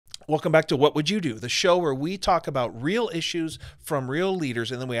Welcome back to What Would You Do? The show where we talk about real issues from real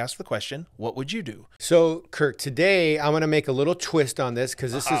leaders, and then we ask the question, what would you do? So, Kirk, today I'm going to make a little twist on this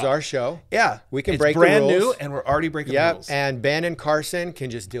because this is our show. Yeah. We can it's break brand the rules. new, and we're already breaking the rules. And Ben and Carson can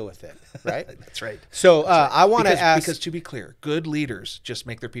just deal with it, right? That's right. So I want to ask... Because to be clear, good leaders just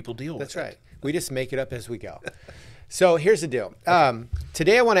make their people deal with it. That's right. We just make it up as we go. So here's the deal.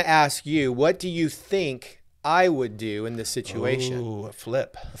 Today I want to ask you, what do you think I would do in this situation? Ooh, a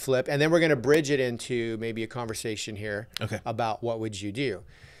flip. A flip. And then we're going to bridge it into maybe a conversation here Okay. about what would you do.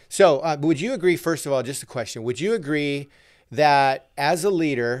 So would you agree, first of all, just a question, would you agree that as a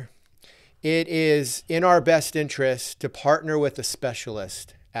leader, it is in our best interest to partner with a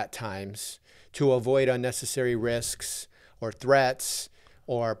specialist at times to avoid unnecessary risks or threats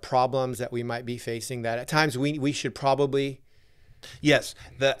or problems that we might be facing, that at times we should probably... Yes,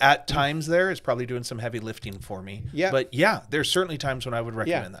 the at times there is probably doing some heavy lifting for me. Yeah. But yeah, there's certainly times when I would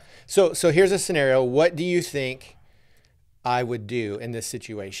recommend that. So here's a scenario. What do you think I would do in this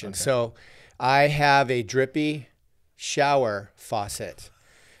situation? Okay. So I have a drippy shower faucet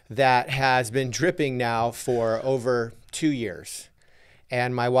that has been dripping now for over 2 years.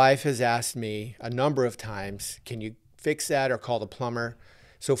 And my wife has asked me a number of times, can you fix that or call the plumber?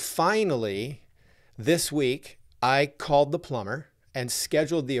 So finally, this week, I called the plumber and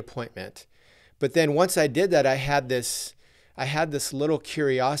scheduled the appointment. But then once I did that, I had this little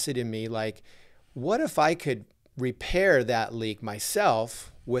curiosity in me, like, what if I could repair that leak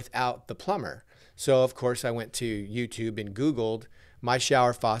myself without the plumber? So of course I went to YouTube and Googled my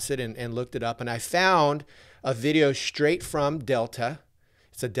shower faucet and looked it up, and I found a video straight from Delta.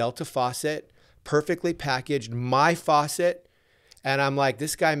 It's a Delta faucet, perfectly packaged, my faucet. And I'm like,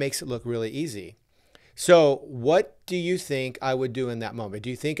 this guy makes it look really easy. So what do you think I would do in that moment? Do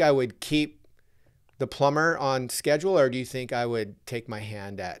you think I would keep the plumber on schedule, or do you think I would take my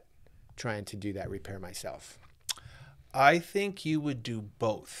hand at trying to do that repair myself? I think you would do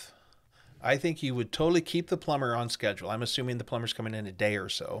both. I think you would totally keep the plumber on schedule. I'm assuming the plumber's coming in a day or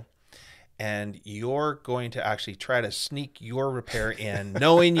so, and you're going to actually try to sneak your repair in,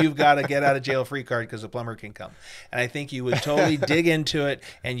 knowing you've got a get out of jail free card because the plumber can come. And I think you would totally dig into it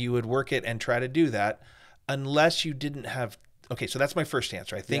and you would work it and try to do that, unless you didn't have... Okay, so that's my first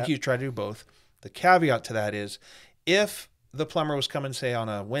answer. I think you try to do both. The caveat to that is, if the plumber was coming, say, on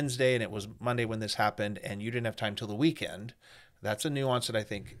a Wednesday and it was Monday when this happened and you didn't have time till the weekend, that's a nuance that I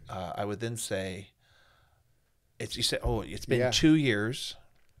think I would then say, you say, oh, it's been 2 years.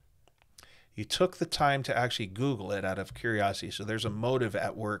 You took the time to actually Google it out of curiosity. So there's a motive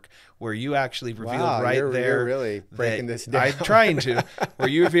at work where you actually revealed there. You're really breaking this down. I'm trying to. Where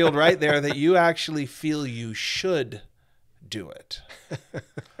you revealed right there that you actually feel you should do it.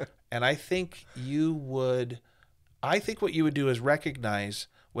 And I think what you would do is recognize,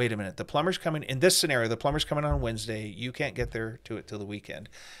 wait a minute, the plumber's coming, in this scenario, the plumber's coming on Wednesday. You can't get there to it till the weekend.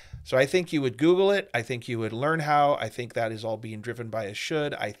 So I think you would Google it. I think you would learn how. I think that is all being driven by a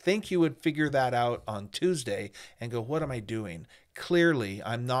should. I think you would figure that out on Tuesday and go, what am I doing? Clearly,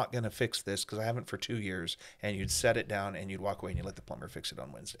 I'm not going to fix this because I haven't for 2 years. And you'd set it down and you'd walk away and you let the plumber fix it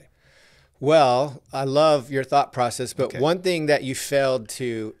on Wednesday. Well, I love your thought process, but one thing that you failed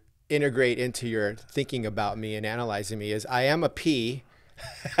to integrate into your thinking about me and analyzing me is I am a P,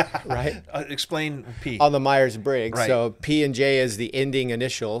 right? Explain P. On the Myers-Briggs. Right. So P and J is the ending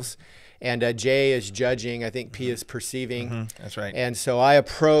initials, and J is judging. I think P is perceiving. That's right. And so I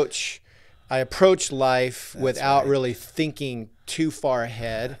approach life without really thinking too far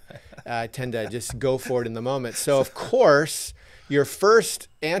ahead. I tend to just go for it in the moment. So of course, your first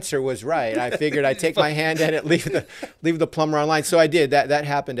answer was right. I figured I'd take my hand at it, leave the plumber online. So I did. That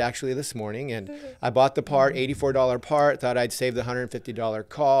happened actually this morning, and I bought the part, $84 part. Thought I'd save the $150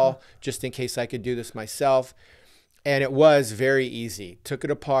 call just in case I could do this myself. And it was very easy. Took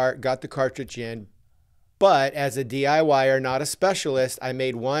it apart, got the cartridge in. But as a DIYer, not a specialist, I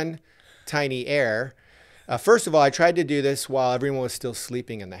made one tiny error. First of all, I tried to do this while everyone was still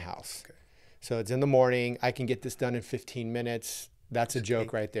sleeping in the house. Okay. So it's in the morning. I can get this done in 15 minutes. That's a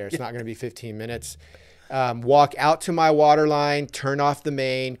joke right there. It's not going to be 15 minutes. Walk out to my water line, turn off the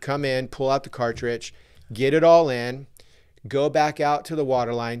main, come in, pull out the cartridge, get it all in, go back out to the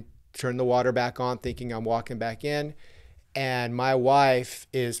water line, turn the water back on, thinking I'm walking back in. And my wife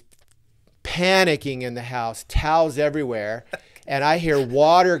is panicking in the house, towels everywhere, and I hear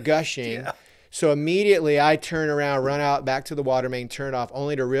water gushing. Yeah. So immediately I turn around, run out back to the water main, turn it off,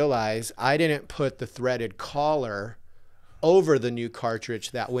 only to realize I didn't put the threaded collar over the new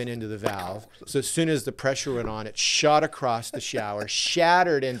cartridge that went into the valve. So as soon as the pressure went on, it shot across the shower,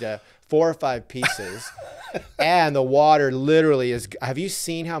 shattered into 4 or 5 pieces. And the water literally is, have you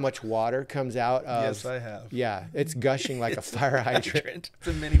seen how much water comes out of? Yes, I have. Yeah, it's gushing like a fire hydrant. It's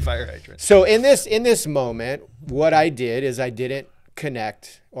a mini fire hydrant. So in this moment, what I did is I didn't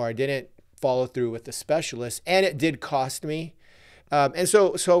connect, or I didn't follow through with the specialist, and it did cost me. And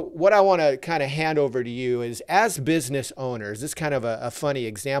so what I want to kind of hand over to you is, as business owners, this is kind of a funny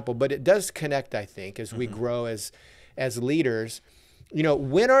example, but it does connect, I think, as we grow as leaders. You know,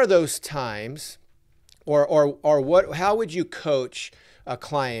 when are those times, or what? How would you coach a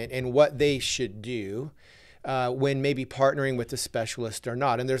client in what they should do when maybe partnering with a specialist or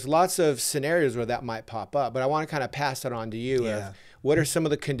not? And there's lots of scenarios where that might pop up, but I want to kind of pass it on to you. Yeah. Of what are some of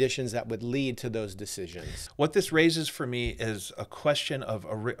the conditions that would lead to those decisions? What this raises for me is a question of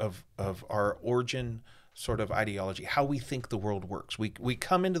our origin sort of ideology, how we think the world works. We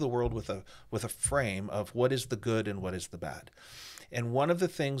come into the world with a frame of what is the good and what is the bad. And one of the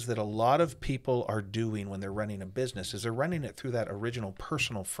things that a lot of people are doing when they're running a business is they're running it through that original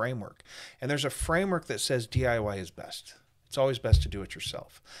personal framework. And there's a framework that says DIY is best. It's always best to do it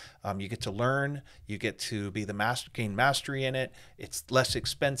yourself. You get to learn, you get to be gain mastery in it. It's less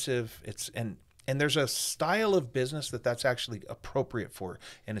expensive. And there's a style of business that's actually appropriate for,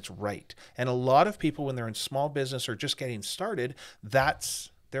 and it's right. And a lot of people, when they're in small business or just getting started,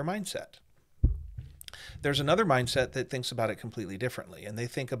 that's their mindset. There's another mindset that thinks about it completely differently, and they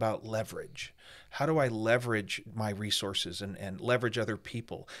think about leverage. How do I leverage my resources and leverage other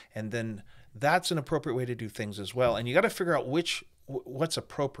people? And then that's an appropriate way to do things as well. And you got to figure out what's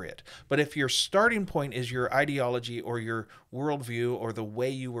appropriate. But if your starting point is your ideology or your worldview or the way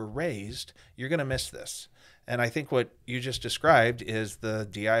you were raised, you're going to miss this. And I think what you just described is the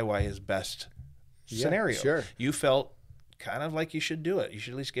DIY is best scenario. Sure. You felt kind of like you should do it. You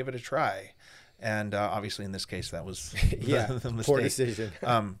should at least give it a try. And obviously, in this case, that was the mistake. Poor decision.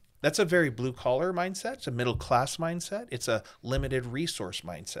 That's a very blue collar mindset. It's a middle class mindset. It's a limited resource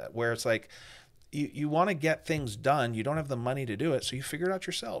mindset, where it's like you want to get things done. You don't have the money to do it, so you figure it out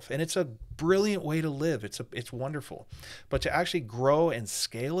yourself. And it's a brilliant way to live. It's wonderful. But to actually grow and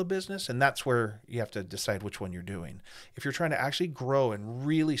scale a business, and that's where you have to decide which one you're doing. If you're trying to actually grow and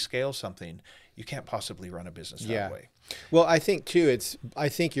really scale something, you can't possibly run a business that way. Well, I think too, I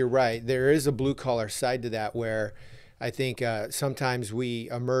think you're right. There is a blue collar side to that, where I think sometimes we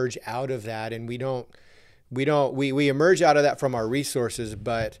emerge out of that, and we emerge out of that from our resources,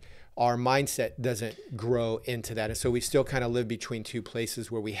 but our mindset doesn't grow into that. And so we still kind of live between two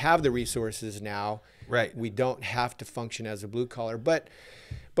places where we have the resources now. Right. We don't have to function as a blue collar. But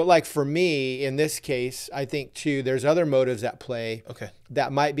like for me, in this case, I think too, there's other motives at play. Okay.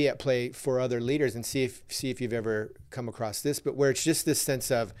 That might be at play for other leaders, and see if you've ever come across this, but where it's just this sense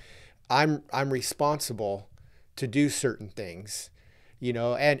of I'm responsible to do certain things, you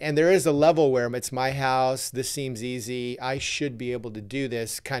know, and there is a level where it's my house, this seems easy, I should be able to do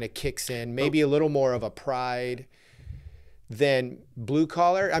this, kind of kicks in, maybe a little more of a pride than blue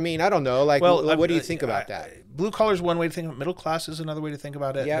collar. I mean, I don't know, like, well, what do you think about that? Blue collar is one way to think about it. Middle class is another way to think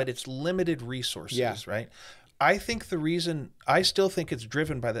about it, Yeah. but it's limited resources, right? I think I still think it's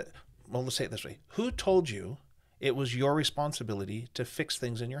driven by well, let's say it this way. Who told you it was your responsibility to fix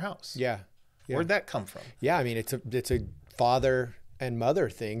things in your house? Yeah. Where'd that come from? Yeah, I mean, it's a father and mother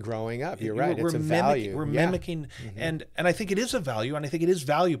thing growing up. You're right. It's a value. We're mimicking, and I think it is a value, and I think it is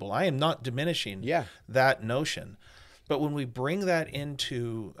valuable. I am not diminishing that notion. But when we bring that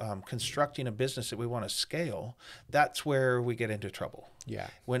into constructing a business that we want to scale, that's where we get into trouble. Yeah.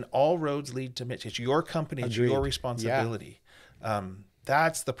 When all roads lead to Mitch, it's your company, it's your responsibility.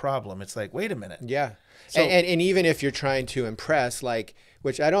 That's the problem. It's like, wait a minute. Yeah. So, and even if you're trying to impress, like,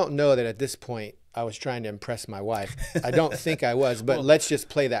 which I don't know that at this point I was trying to impress my wife. I don't think I was, but let's just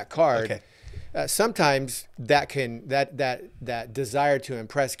play that card. Okay. Sometimes that desire to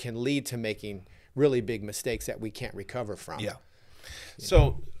impress can lead to making really big mistakes that we can't recover from. Yeah.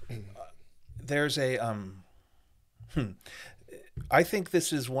 So there's I think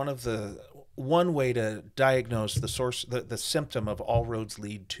this is one way to diagnose the source, the symptom of all roads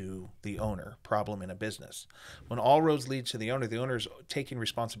lead to the owner problem in a business. When all roads lead to the owner's taking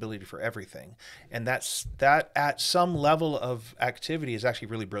responsibility for everything. And that at some level of activity is actually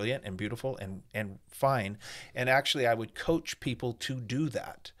really brilliant and beautiful and fine. And actually I would coach people to do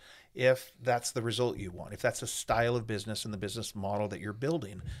that. If that's the result you want, if that's a style of business and the business model that you're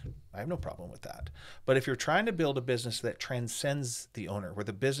building, I have no problem with that. But if you're trying to build a business that transcends the owner, where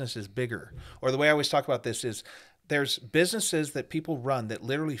the business is bigger, or the way I always talk about this is there's businesses that people run that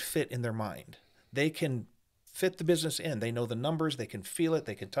literally fit in their mind. They can fit the business in. They know the numbers, they can feel it,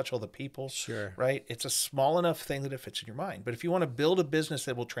 they can touch all the people. Sure. Right? It's a small enough thing that it fits in your mind. But if you want to build a business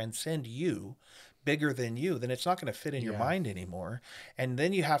that will transcend you, bigger than you, then it's not going to fit in your mind anymore. And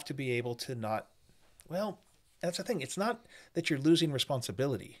then you have to be able to not, well, that's the thing. It's not that you're losing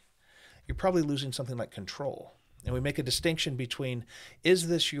responsibility. You're probably losing something like control. And we make a distinction between, is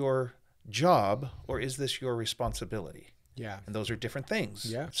this your job or is this your responsibility? Yeah. And those are different things.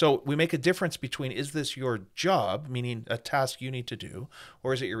 Yeah. So we make a difference between, is this your job, meaning a task you need to do,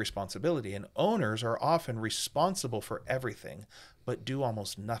 or is it your responsibility? And owners are often responsible for everything, but do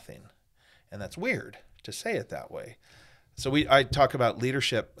almost nothing. And that's weird to say it that way. So I talk about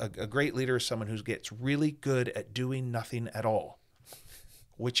leadership. A great leader is someone who gets really good at doing nothing at all,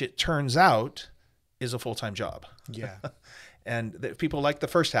 which it turns out is a full-time job. Yeah. And people like the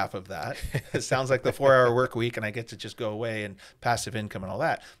first half of that. It sounds like the 4-hour work week and I get to just go away and passive income and all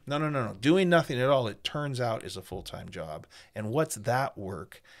that. No. Doing nothing at all, it turns out, is a full-time job. And what's that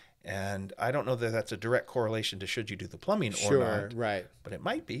work? And I don't know that that's a direct correlation to should you do the plumbing or not. Right. But it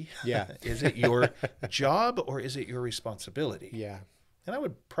might be. Yeah. Is it your job or is it your responsibility? Yeah.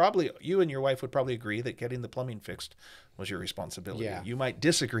 And you and your wife would probably agree that getting the plumbing fixed was your responsibility. Yeah. You might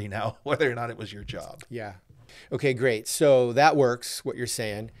disagree now whether or not it was your job. Yeah. Okay, great. So that works, what you're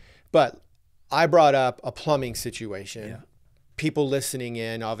saying. But I brought up a plumbing situation. Yeah. People listening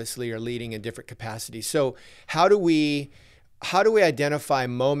in obviously are leading in different capacities. So how do we identify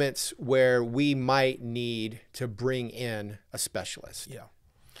moments where we might need to bring in a specialist? Yeah.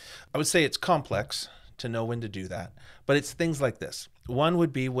 I would say it's complex to know when to do that, but it's things like this. One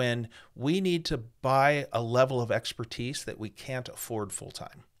would be when we need to buy a level of expertise that we can't afford full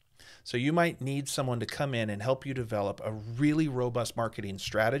time. So you might need someone to come in and help you develop a really robust marketing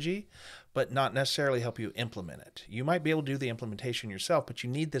strategy, but not necessarily help you implement it. You might be able to do the implementation yourself, but you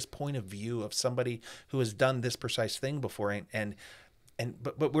need this point of view of somebody who has done this precise thing before.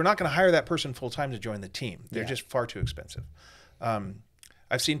 But we're not going to hire that person full time to join the team. They're just far too expensive.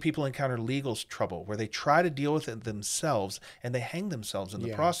 I've seen people encounter legal trouble where they try to deal with it themselves and they hang themselves in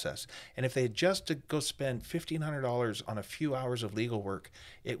the process. And if they had just to go spend $1,500 on a few hours of legal work,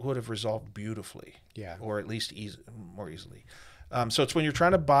 it would have resolved beautifully, or at least more easily. So it's when you're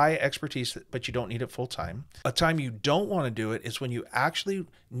trying to buy expertise, but you don't need it full time. A time you don't want to do it is when you actually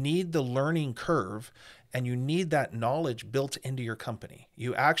need the learning curve and you need that knowledge built into your company.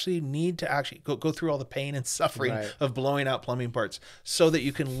 You actually need to go through all the pain and suffering of blowing out plumbing parts so that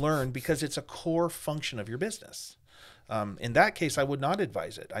you can learn, because it's a core function of your business. In that case, I would not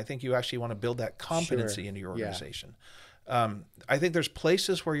advise it. I think you actually want to build that competency into your organization. I think there's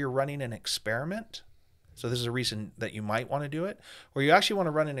places where you're running an experiment. So this is a reason that you might want to do it, or you actually want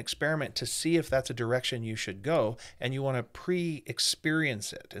to run an experiment to see if that's a direction you should go, and you want to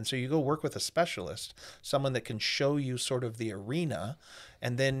pre-experience it. And so you go work with a specialist, someone that can show you sort of the arena,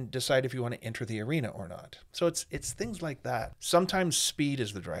 and then decide if you want to enter the arena or not. So it's things like that. Sometimes speed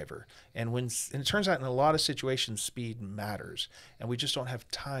is the driver, and it turns out in a lot of situations speed matters, and we just don't have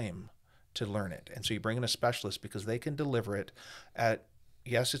time to learn it. And so you bring in a specialist because they can deliver it at,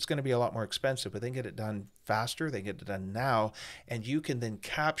 yes, it's going to be a lot more expensive, but they can get it done faster. They get it done now, and you can then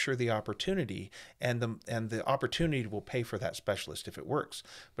capture the opportunity, and the opportunity will pay for that specialist if it works.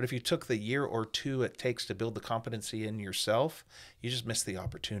 But if you took the year or two it takes to build the competency in yourself, you just miss the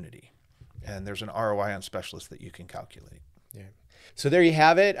opportunity. And there's an ROI on specialists that you can calculate. Yeah. So there you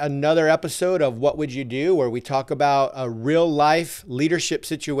have it, another episode of What Would You Do, where we talk about a real life leadership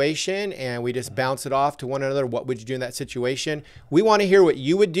situation and we just bounce it off to one another. What would you do in that situation? We want to hear what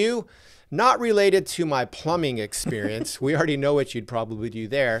you would do, not related to my plumbing experience. We already know what you'd probably do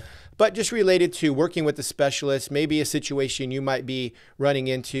there, but just related to working with a specialist, maybe a situation you might be running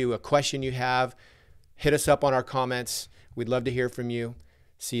into, a question you have. Hit us up on our comments. We'd love to hear from you.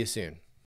 See you soon.